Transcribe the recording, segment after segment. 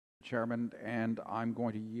Chairman, and I'm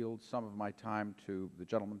going to yield some of my time to the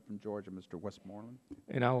gentleman from Georgia, Mr. Westmoreland.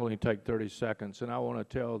 And I'll only take 30 seconds. And I want to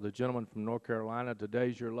tell the gentleman from North Carolina,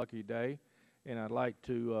 today's your lucky day. And I'd like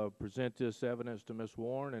to present this evidence to Ms.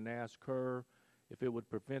 Warren and ask her if it would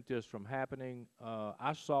prevent this from happening.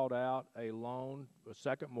 I sought out a loan, a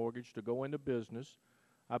second mortgage, to go into business.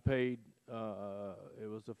 I paid, it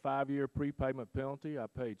was a 5-year prepayment penalty. I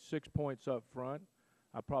paid 6 points up front.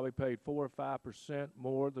 I probably paid 4 or 5%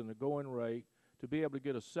 more than the going rate to be able to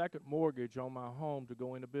get a second mortgage on my home to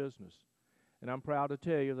go into business. And I'm proud to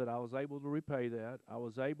tell you that I was able to repay that. I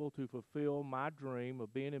was able to fulfill my dream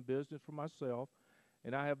of being in business for myself,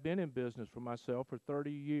 and I have been in business for myself for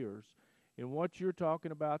 30 years. And what you're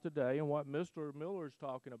talking about today and what Mr. Miller is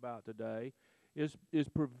talking about today is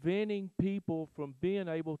preventing people from being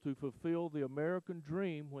able to fulfill the American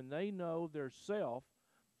dream when they know their self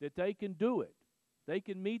that they can do it. They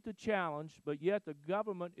can meet the challenge, but yet the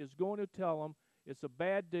government is going to tell them it's a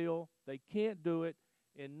bad deal, they can't do it,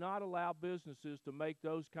 and not allow businesses to make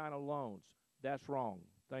those kind of loans. That's wrong.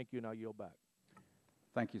 Thank you, and I yield back.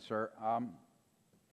 Thank you, sir.